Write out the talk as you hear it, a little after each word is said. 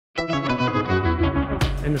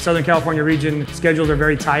In the Southern California region, schedules are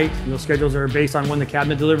very tight. Those schedules are based on when the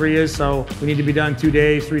cabinet delivery is, so we need to be done 2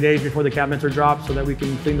 days, 3 days before the cabinets are dropped so that we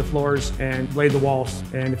can clean the floors and blade the walls.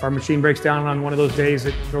 And if our machine breaks down on one of those days,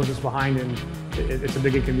 it throws us behind, and it's a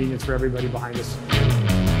big inconvenience for everybody behind us.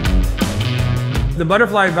 The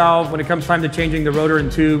butterfly valve, when it comes time to changing the rotor and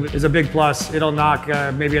tube, is a big plus. It'll knock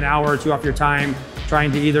maybe an hour or two off your time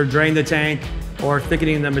trying to either drain the tank or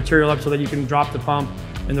thickening the material up so that you can drop the pump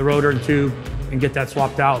in the rotor and tube and get that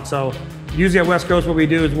swapped out. So usually at West Coast, what we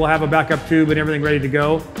do is we'll have a backup tube and everything ready to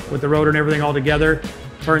go with the rotor and everything all together.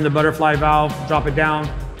 Turn the butterfly valve, drop it down,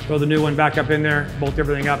 throw the new one back up in there, bolt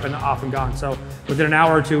everything up and off and gone. So within an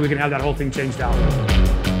hour or two, we can have that whole thing changed out.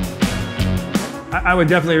 I would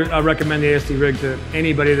definitely recommend the AST rig to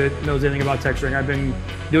anybody that knows anything about texturing. I've been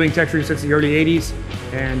doing texturing since the early 80s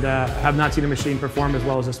and have not seen a machine perform as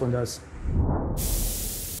well as this one does.